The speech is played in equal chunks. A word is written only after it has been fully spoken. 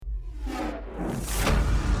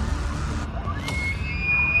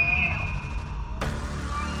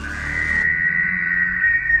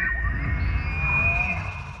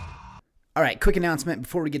All right, quick announcement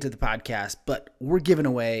before we get to the podcast, but we're giving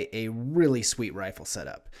away a really sweet rifle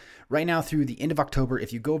setup. Right now through the end of October,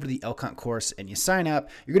 if you go over to the elk hunt course and you sign up,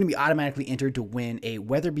 you're going to be automatically entered to win a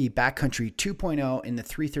Weatherby Backcountry 2.0 in the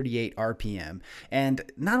 338 RPM. And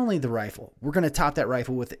not only the rifle, we're going to top that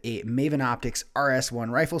rifle with a Maven Optics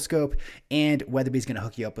RS1 rifle scope, and Weatherby's going to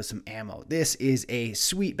hook you up with some ammo. This is a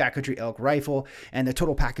sweet backcountry elk rifle, and the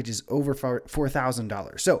total package is over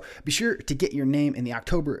 $4,000. So be sure to get your name in the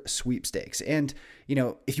October sweepstakes. And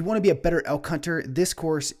if you want to be a better elk hunter, this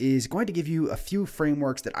course is going to give you a few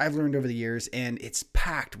frameworks that I've learned over the years, and it's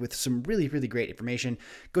packed with some really, really great information.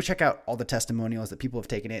 Go check out all the testimonials that people have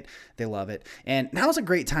taken it. They love it. And now's a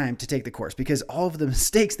great time to take the course because all of the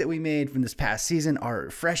mistakes that we made from this past season are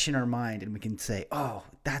fresh in our mind, and we can say, oh,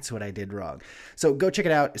 that's what I did wrong. So go check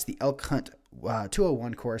it out. It's the Elk Hunt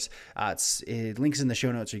 201 course. It links in the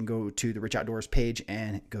show notes. You can go to the Rich Outdoors page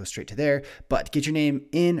and go straight to there. But get your name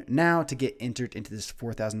in now to get entered into this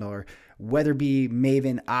 $4,000 Weatherby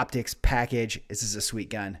Maven Optics package. This is a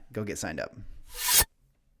sweet gun. Go get signed up.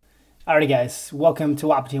 Alrighty, guys. Welcome to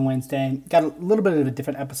Wapiti Wednesday. Got a little bit of a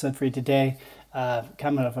different episode for you today.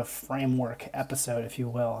 Kind of a framework episode, if you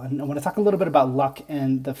will. And I want to talk a little bit about luck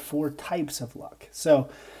and the 4 types of luck. So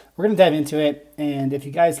we're going to dive into it, and if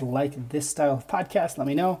you guys like this style of podcast, let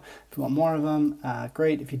me know. If you want more of them,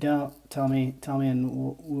 great. If you don't, tell me, and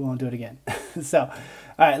we won't do it again. So, all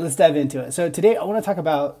right, let's dive into it. So today I want to talk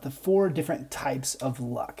about the 4 different types of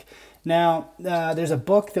luck. Now, there's a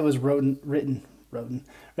book that was written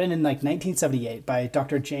in like 1978 by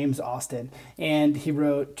Dr. James Austin, and he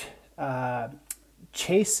wrote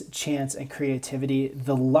Chase, Chance, and Creativity,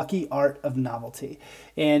 The Lucky Art of Novelty.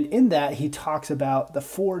 And in that, he talks about the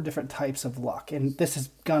 4 different types of luck. And this has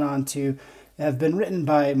gone on to have been written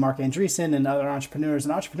by Marc Andressen and other entrepreneurs.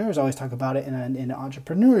 And entrepreneurs always talk about it in an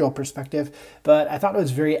entrepreneurial perspective, but I thought it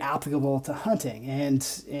was very applicable to hunting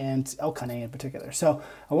and elk hunting in particular. So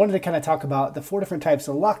I wanted to kind of talk about the 4 different types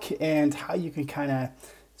of luck and how you can kind of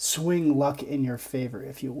swing luck in your favor,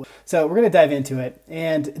 if you will. So we're going to dive into it.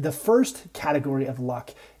 And the first category of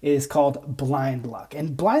luck is called blind luck.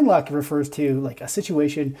 And blind luck refers to like a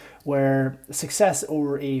situation where success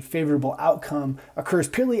or a favorable outcome occurs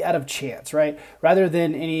purely out of chance, right? Rather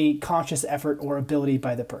than any conscious effort or ability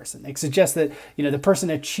by the person. It suggests that, the person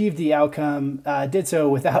achieved the outcome, did so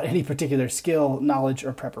without any particular skill, knowledge,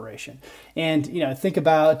 or preparation. And, think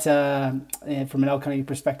about, from an elk hunting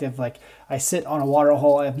perspective, like I sit on a water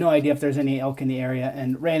hole, I have no idea if there's any elk in the area,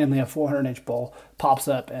 and randomly a 400-inch bull pops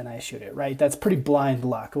up and I shoot it, right? That's pretty blind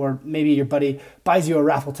luck. Or maybe your buddy buys you a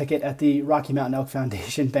raffle ticket at the Rocky Mountain Elk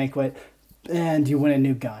Foundation banquet and you win a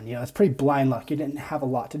new gun. It's pretty blind luck. You didn't have a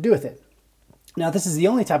lot to do with it. Now, this is the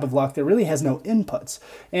only type of luck that really has no inputs,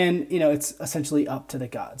 and, it's essentially up to the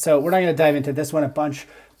gods. So we're not going to dive into this one a bunch,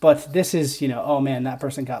 but this is, oh man, that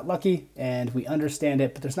person got lucky and we understand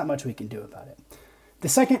it, but there's not much we can do about it. The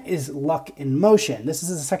second is luck in motion. This is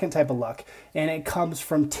the second type of luck, and it comes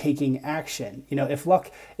from taking action. If luck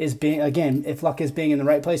is being in the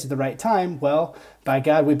right place at the right time, well, by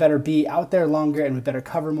God, we better be out there longer and we better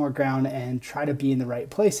cover more ground and try to be in the right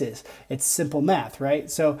places. It's simple math, right?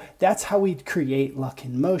 So that's how we create luck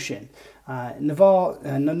in motion. Naval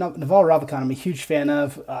Ravikant, I'm a huge fan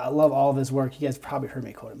of. I love all of his work. You guys probably heard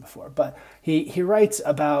me quote him before, but he writes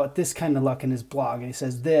about this kind of luck in his blog, and he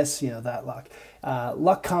says this, that luck.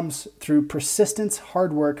 Luck comes through persistence,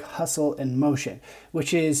 hard work, hustle, and motion,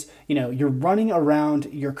 which is, you're running around,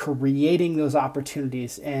 you're creating those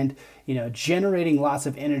opportunities and, generating lots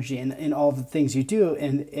of energy in all the things you do,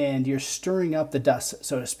 and you're stirring up the dust,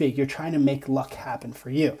 so to speak. You're trying to make luck happen for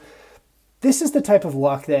you. This is the type of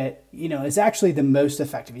luck that, is actually the most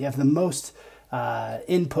effective. You have the most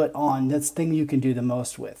input on. That's the thing you can do the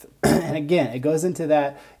most with. And again, it goes into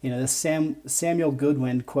that, the Samuel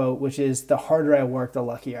Goodwin quote, which is, the harder I work, the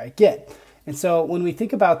luckier I get. And so when we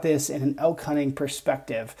think about this in an elk hunting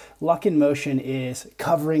perspective, luck in motion is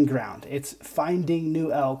covering ground. It's finding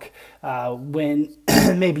new elk when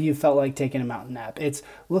maybe you felt like taking a mountain nap. It's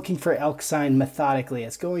looking for elk sign methodically.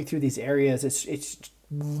 It's going through these areas. It's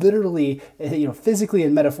literally, physically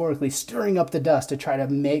and metaphorically stirring up the dust to try to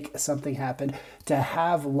make something happen, to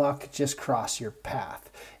have luck just cross your path.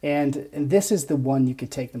 And this is the one you can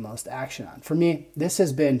take the most action on. For me, this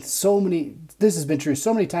has been true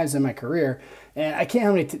so many times in my career, and I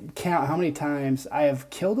can't count how many times I have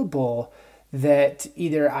killed a bull that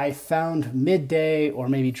either I found midday or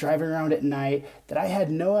maybe driving around at night that I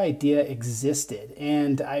had no idea existed.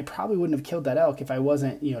 And I probably wouldn't have killed that elk if I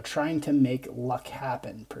wasn't, trying to make luck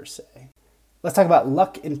happen per se. Let's talk about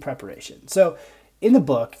luck in preparation. So in the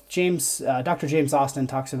book, Dr. James Austin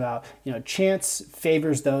talks about, chance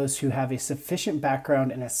favors those who have a sufficient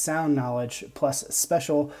background and a sound knowledge, plus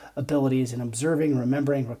special abilities in observing,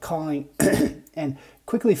 remembering, recalling, and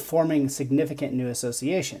quickly forming significant new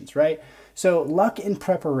associations, right? So luck in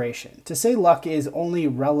preparation. To say luck is only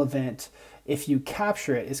relevant if you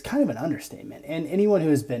capture it is kind of an understatement. And anyone who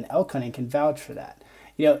has been elk hunting can vouch for that.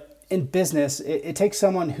 In business, it takes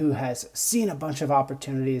someone who has seen a bunch of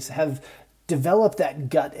opportunities, have developed that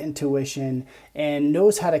gut intuition, and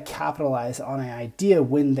knows how to capitalize on an idea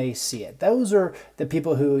when they see it. Those are the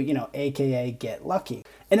people who, AKA get lucky.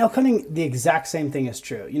 In elk hunting, the exact same thing is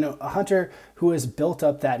true. A hunter who has built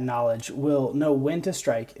up that knowledge will know when to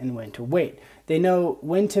strike and when to wait. They know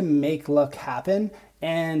when to make luck happen,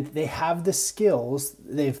 and they have the skills,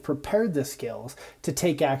 they've prepared the skills to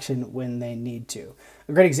take action when they need to.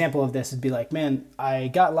 A great example of this would be like, man, I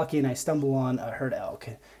got lucky and I stumble on a herd elk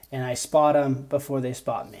and I spot them before they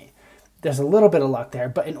spot me. There's a little bit of luck there,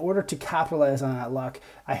 but in order to capitalize on that luck,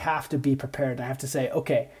 I have to be prepared. And I have to say,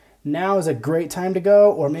 okay, now is a great time to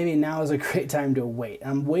go, or maybe now is a great time to wait.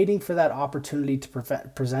 I'm waiting for that opportunity to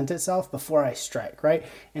present itself before I strike, right?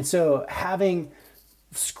 And so having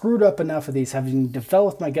screwed up enough of these, having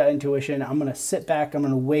developed my gut intuition, I'm going to sit back, I'm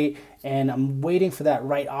going to wait, and I'm waiting for that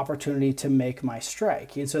right opportunity to make my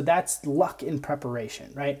strike. And so that's luck in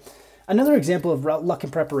preparation, right? Another example of luck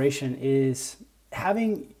in preparation is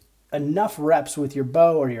having enough reps with your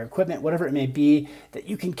bow or your equipment, whatever it may be, that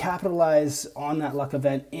you can capitalize on that luck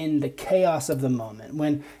event in the chaos of the moment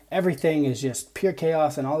when everything is just pure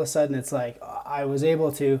chaos, and all of a sudden it's like I was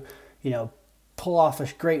able to, pull off a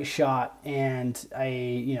great shot, and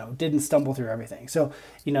I, didn't stumble through everything. So,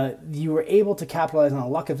 you were able to capitalize on a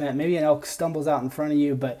luck event. Maybe an elk stumbles out in front of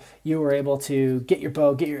you, but you were able to get your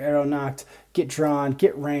bow, get your arrow knocked, get drawn,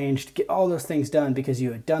 get ranged, get all those things done because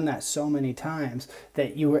you had done that so many times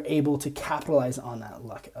that you were able to capitalize on that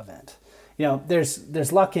luck event.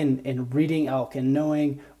 There's luck in reading elk and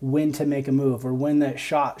knowing when to make a move, or when that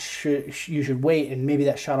shot you should wait, and maybe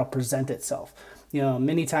that shot will present itself.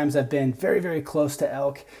 Many times I've been very, very close to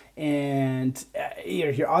elk, and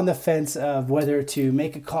you're on the fence of whether to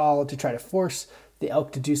make a call to try to force the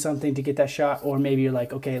elk to do something to get that shot, or maybe you're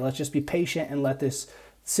like, okay, let's just be patient and let this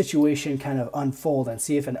situation kind of unfold and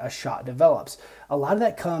see if a shot develops. A lot of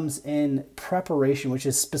that comes in preparation, which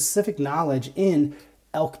is specific knowledge in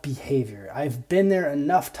elk behavior. I've been there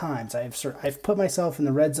enough times. I've put myself in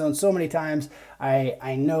the red zone so many times.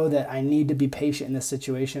 I know that I need to be patient in this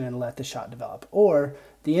situation and let the shot develop. Or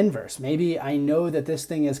the inverse. Maybe I know that this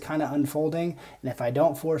thing is kind of unfolding, and if I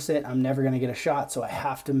don't force it, I'm never going to get a shot, so I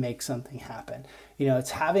have to make something happen.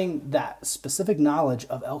 It's having that specific knowledge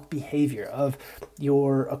of elk behavior, of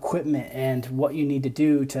your equipment and what you need to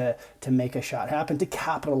do to make a shot happen, to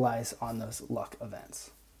capitalize on those luck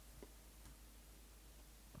events.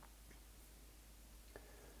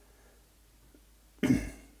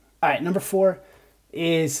 All right, number 4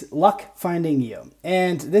 is luck finding you.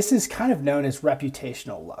 And this is kind of known as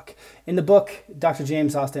reputational luck. In the book, Dr.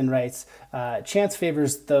 James Austin writes, chance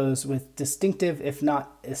favors those with distinctive, if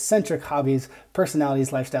not eccentric hobbies,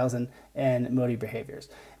 personalities, lifestyles, and motive behaviors.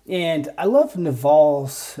 And I love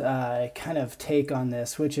Naval's kind of take on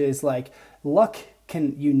this, which is like luck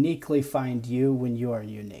can uniquely find you when you are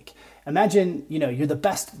unique. Imagine, you're the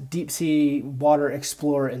best deep sea water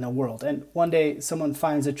explorer in the world, and one day someone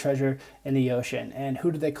finds a treasure in the ocean, and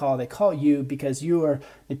who do they call? They call you because you are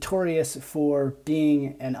notorious for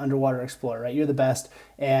being an underwater explorer, right? You're the best,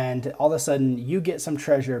 and all of a sudden you get some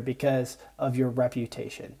treasure because of your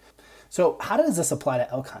reputation. So how does this apply to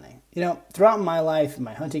elk hunting? Throughout my life,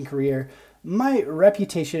 my hunting career, my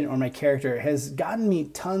reputation or my character has gotten me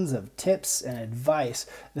tons of tips and advice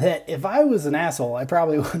that if I was an asshole, I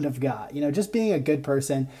probably wouldn't have got. Just being a good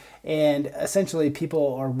person, and essentially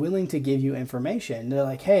people are willing to give you information. They're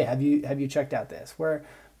like, hey, have you checked out this? Where,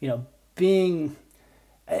 this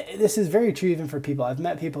is very true even for people. I've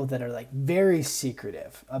met people that are like very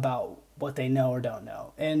secretive about what they know or don't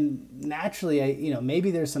know. And naturally, maybe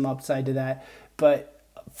there's some upside to that, but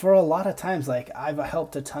for a lot of times, like I've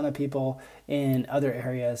helped a ton of people in other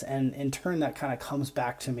areas, and in turn that kind of comes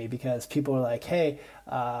back to me because people are like, hey,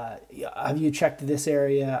 have you checked this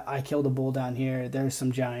area? I killed a bull down here. There's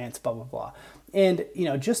some giants, blah, blah, blah. And,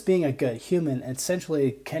 just being a good human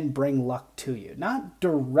essentially can bring luck to you. Not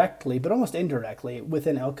directly, but almost indirectly,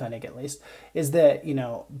 within elk hunting at least, is that,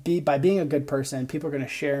 by being a good person, people are going to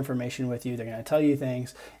share information with you. They're going to tell you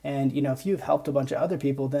things. And, if you've helped a bunch of other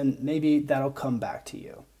people, then maybe that'll come back to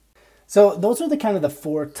you. So those are the kind of the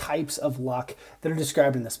 4 types of luck that are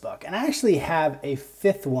described in this book. And I actually have a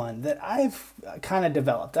 5th one that I've kind of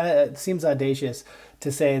developed. It seems audacious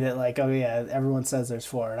to say that, like, oh yeah, everyone says there's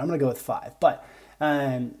 4, and I'm going to go with 5. But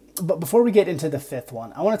before we get into the 5th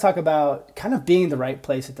one, I want to talk about kind of being in the right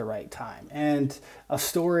place at the right time, and a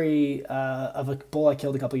story of a bull I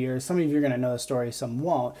killed a couple years. Some of you are going to know the story, some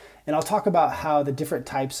won't. And I'll talk about how the different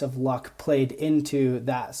types of luck played into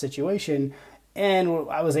that situation, and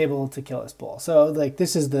I was able to kill this bull. So, like,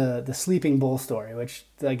 this is the sleeping bull story, which,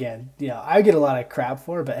 again, I get a lot of crap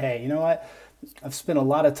for, but hey, you know what? I've spent a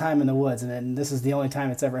lot of time in the woods, and this is the only time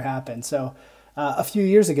it's ever happened. So a few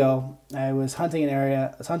years ago, I was hunting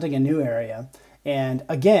a new area, and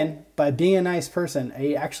again, by being a nice person,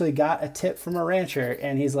 I actually got a tip from a rancher,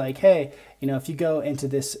 and he's like, hey, if you go into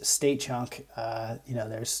this state chunk,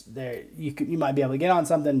 you might be able to get on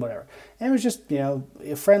something, whatever. And it was just,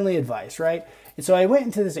 friendly advice, right? And so I went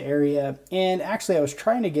into this area, and actually I was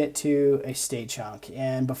trying to get to a state chunk,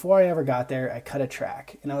 and before I ever got there, I cut a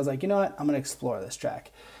track, and I was like, you know what, I'm going to explore this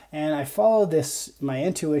track. And I followed my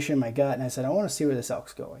intuition, my gut, and I said, I want to see where this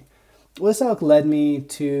elk's going. Well, this elk led me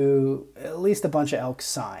to at least a bunch of elk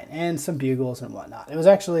sign and some bugles and whatnot. It was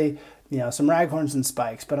actually, some raghorns and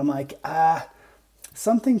spikes, but I'm like,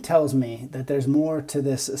 something tells me that there's more to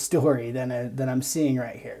this story than I'm seeing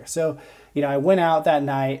right here. So, I went out that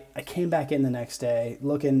night. I came back in the next day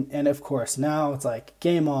looking, and of course, now it's like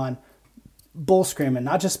game on, bull screaming,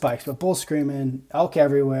 not just spikes, but bull screaming, elk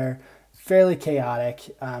everywhere. Fairly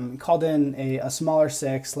chaotic. Called in a smaller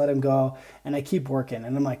 6, let him go, and I keep working.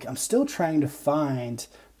 And I'm like, I'm still trying to find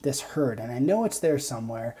this herd, and I know it's there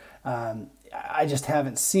somewhere. I just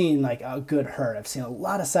haven't seen like a good herd. I've seen a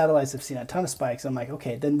lot of satellites. I've seen a ton of spikes. I'm like,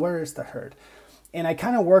 okay, then where is the herd? And I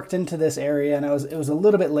kind of worked into this area, and it was a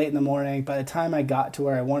little bit late in the morning. By the time I got to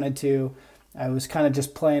where I wanted to, I was kind of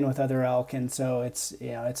just playing with other elk, and so it's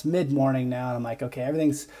mid-morning now, and I'm like, okay,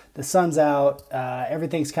 the sun's out,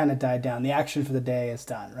 everything's kind of died down, the action for the day is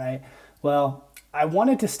done, right? Well, I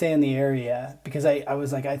wanted to stay in the area because I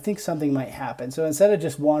was like, I think something might happen. So instead of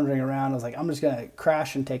just wandering around, I was like, I'm just gonna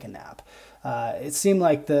crash and take a nap. It seemed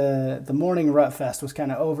like the morning rut fest was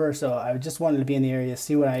kind of over, so I just wanted to be in the area,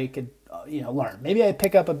 see what I could learn. Maybe I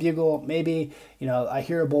pick up a bugle, maybe, I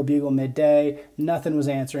hear a bull bugle midday, nothing was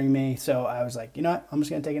answering me. So I was like, you know what, I'm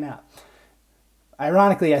just going to take a nap.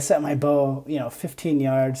 Ironically, I set my bow, 15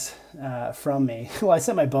 yards from me. Well, I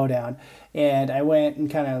set my bow down, and I went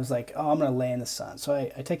and kind of was like, oh, I'm going to lay in the sun. So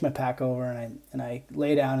I take my pack over, and I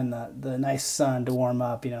lay down in the nice sun to warm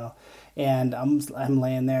up, and I'm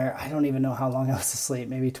laying there. I don't even know how long I was asleep,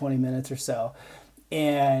 maybe 20 minutes or so.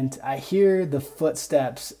 And I hear the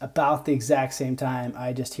footsteps about the exact same time.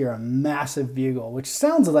 I just hear a massive bugle, which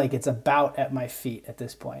sounds like it's about at my feet at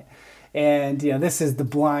this point. And, this is the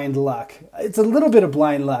blind luck. It's a little bit of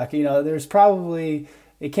blind luck. There's probably,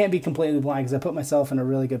 it can't be completely blind because I put myself in a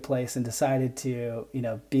really good place and decided to,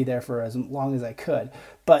 be there for as long as I could.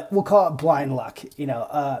 But we'll call it blind luck.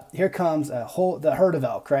 Here comes the herd of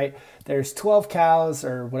elk, right? There's 12 cows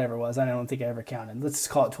or whatever it was. I don't think I ever counted. Let's just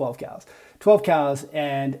call it 12 cows. 12 cows,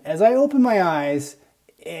 and as I open my eyes,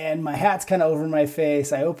 and my hat's kind of over my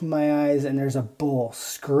face, I open my eyes, and there's a bull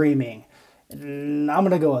screaming. And I'm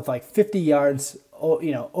going to go with like 50 yards,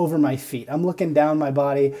 over my feet. I'm looking down my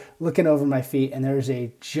body, looking over my feet, and there's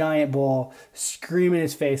a giant bull screaming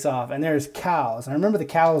his face off, and there's cows. I remember the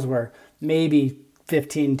cows were maybe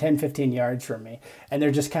 10, 15 yards from me, and they're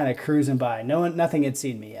just kind of cruising by. Nothing had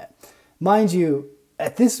seen me yet. Mind you,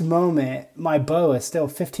 at this moment, my bow is still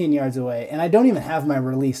 15 yards away, and I don't even have my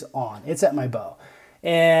release on. It's at my bow.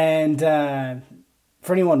 And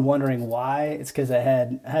for anyone wondering why, it's because I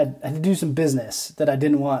had to do some business that I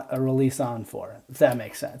didn't want a release on for, if that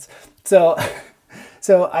makes sense. So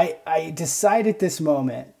I decided this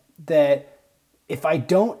moment that if I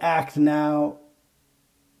don't act now,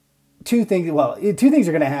 two things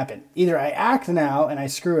are going to happen. Either I act now and I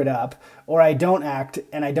screw it up, or I don't act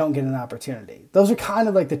and I don't get an opportunity. Those are kind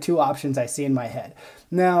of like the two options I see in my head.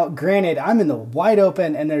 Now, granted, I'm in the wide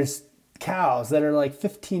open and there's cows that are like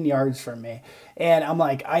 15 yards from me. And I'm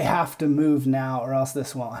like, I have to move now or else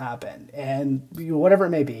this won't happen. And whatever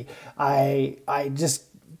it may be, I just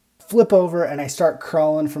flip over and I start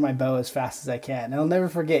crawling for my bow as fast as I can. And I'll never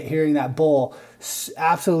forget hearing that bull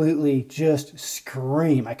absolutely just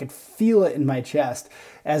scream. I could feel it in my chest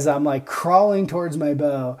as I'm like crawling towards my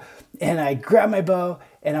bow, and I grab my bow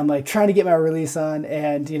and I'm like trying to get my release on,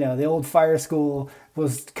 and the old fire school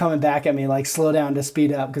was coming back at me like slow down to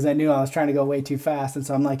speed up because I knew I was trying to go way too fast. And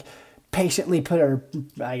so I'm like patiently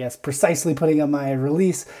precisely putting on my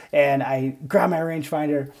release, and I grabbed my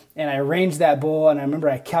rangefinder and I ranged that bull. And I remember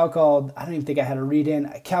I cow called. I don't even think I had a read in.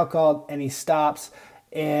 I cow called and he stops,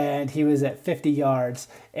 and he was at 50 yards.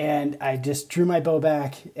 And I just drew my bow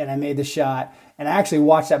back and I made the shot. And I actually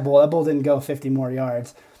watched that bull. That bull didn't go 50 more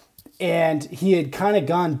yards. And he had kind of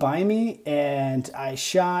gone by me, and I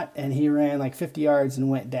shot, and he ran like 50 yards and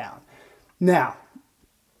went down. Now,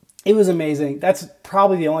 it was amazing. That's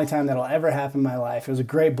probably the only time that'll ever happen in my life. It was a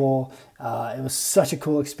great bull. It was such a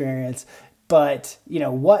cool experience. But,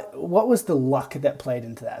 what was the luck that played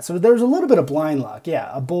into that? So there was a little bit of blind luck. Yeah,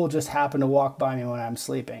 a bull just happened to walk by me when I'm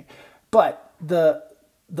sleeping. But the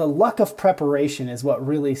luck of preparation is what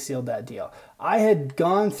really sealed that deal. I had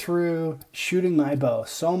gone through shooting my bow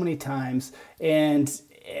so many times and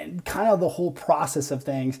kind of the whole process of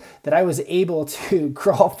things that I was able to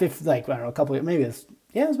crawl 50, a couple, maybe it's,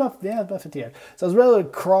 it was about 50 yards. So I was able to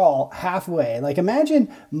crawl halfway. Like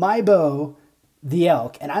imagine my bow, the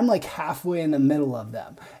elk, and I'm like halfway in the middle of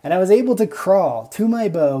them. And I was able to crawl to my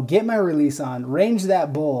bow, get my release on, range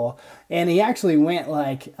that bull, and he actually went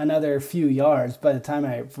like another few yards from the time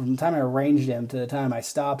I ranged him to the time I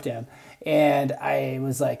stopped him. And I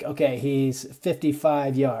was like, okay, he's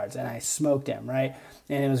 55 yards, and I smoked him, right?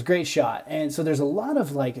 And it was a great shot. And so there's a lot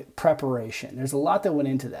of like preparation. There's a lot that went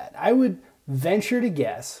into that. I would venture to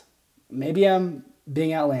guess, maybe I'm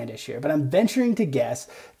being outlandish here, but I'm venturing to guess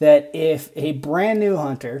that if a brand new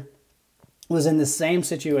hunter was in the same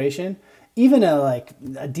situation, even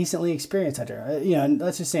a decently experienced hunter,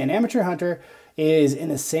 let's just say an amateur hunter is in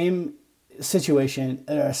the same situation,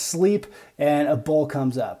 asleep, and a bull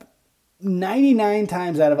comes up. 99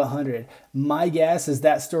 times out of 100, my guess is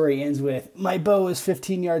that story ends with, my bow was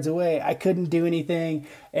 15 yards away, I couldn't do anything,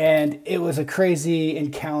 and it was a crazy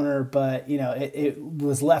encounter, but it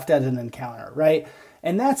was left as an encounter, right?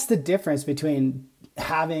 And that's the difference between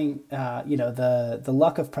having the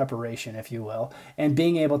luck of preparation, if you will, and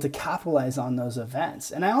being able to capitalize on those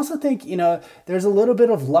events. And I also think there's a little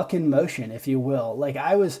bit of luck in motion, if you will. Like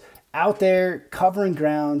I was out there covering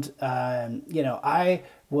ground, I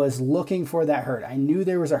was looking for that herd. I knew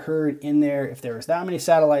there was a herd in there. If there was that many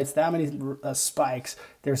satellites, that many spikes,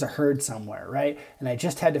 there's a herd somewhere, right? And I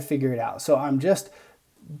just had to figure it out. So I'm just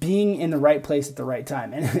being in the right place at the right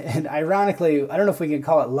time. And ironically, I don't know if we can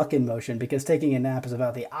call it luck in motion, because taking a nap is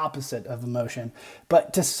about the opposite of emotion.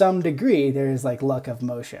 But to some degree, there is like luck of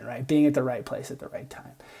motion, right? Being at the right place at the right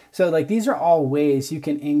time. So like these are all ways you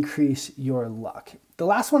can increase your luck. The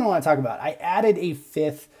last one I want to talk about, I added a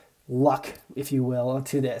fifth luck, if you will,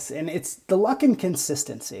 to this. And it's the luck and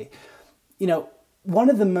consistency. One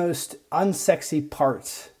of the most unsexy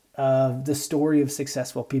parts of the story of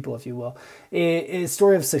successful people, if you will, is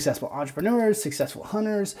story of successful entrepreneurs, successful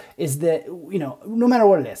hunters, is that, no matter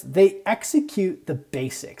what it is, they execute the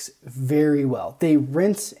basics very well. They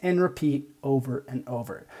rinse and repeat over and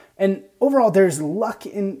over. And overall, there's luck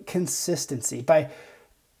in consistency. By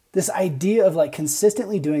this idea of like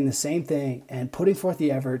consistently doing the same thing and putting forth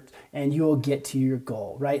the effort, and you will get to your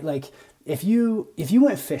goal, right? Like if you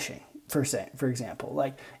went fishing, for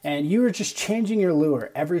example, and you were just changing your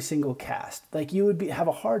lure every single cast, you would have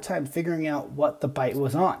a hard time figuring out what the bite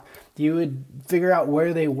was on. You would figure out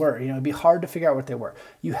where they were. It'd be hard to figure out what they were.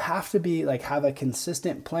 You have to be have a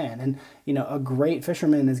consistent plan, and a great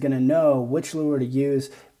fisherman is going to know which lure to use,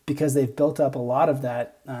 because they've built up a lot of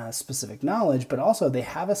that specific knowledge, but also they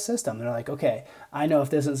have a system. They're like, okay, I know if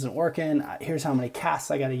this isn't working, here's how many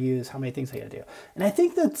casts I got to use, how many things I got to do. And I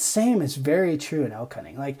think the same is very true in elk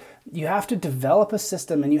hunting. You have to develop a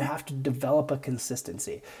system, and you have to develop a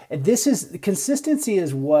consistency. And consistency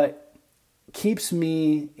is what keeps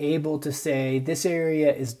me able to say this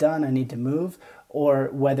area is done, I need to move, or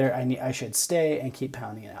whether I should stay and keep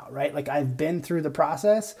pounding it out, right? I've been through the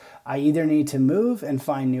process. I either need to move and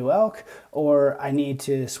find new elk, or I need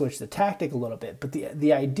to switch the tactic a little bit. But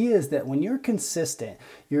the idea is that when you're consistent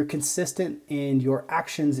in your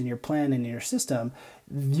actions and your plan and your system,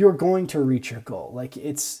 you're going to reach your goal.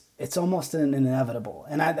 It's almost an inevitable.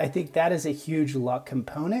 And I think that is a huge luck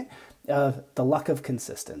component of the luck of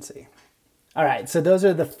consistency. All right, so those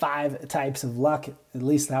are the 5 types of luck, at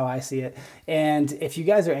least how I see it. And if you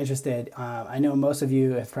guys are interested, I know most of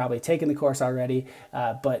you have probably taken the course already,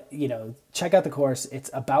 but check out the course. It's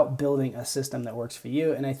about building a system that works for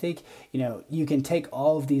you. And I think, you can take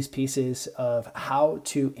all of these pieces of how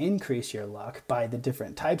to increase your luck by the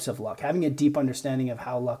different types of luck. Having a deep understanding of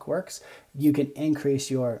how luck works, you can increase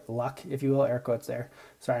your luck, if you will, air quotes there.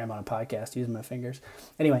 Sorry, I'm on a podcast using my fingers.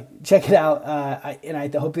 Anyway, check it out. I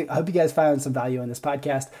hope you guys found some value in this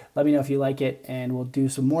podcast. Let me know if you like it, and we'll do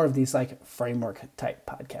some more of these like framework type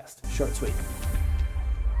podcasts. Short, sweet.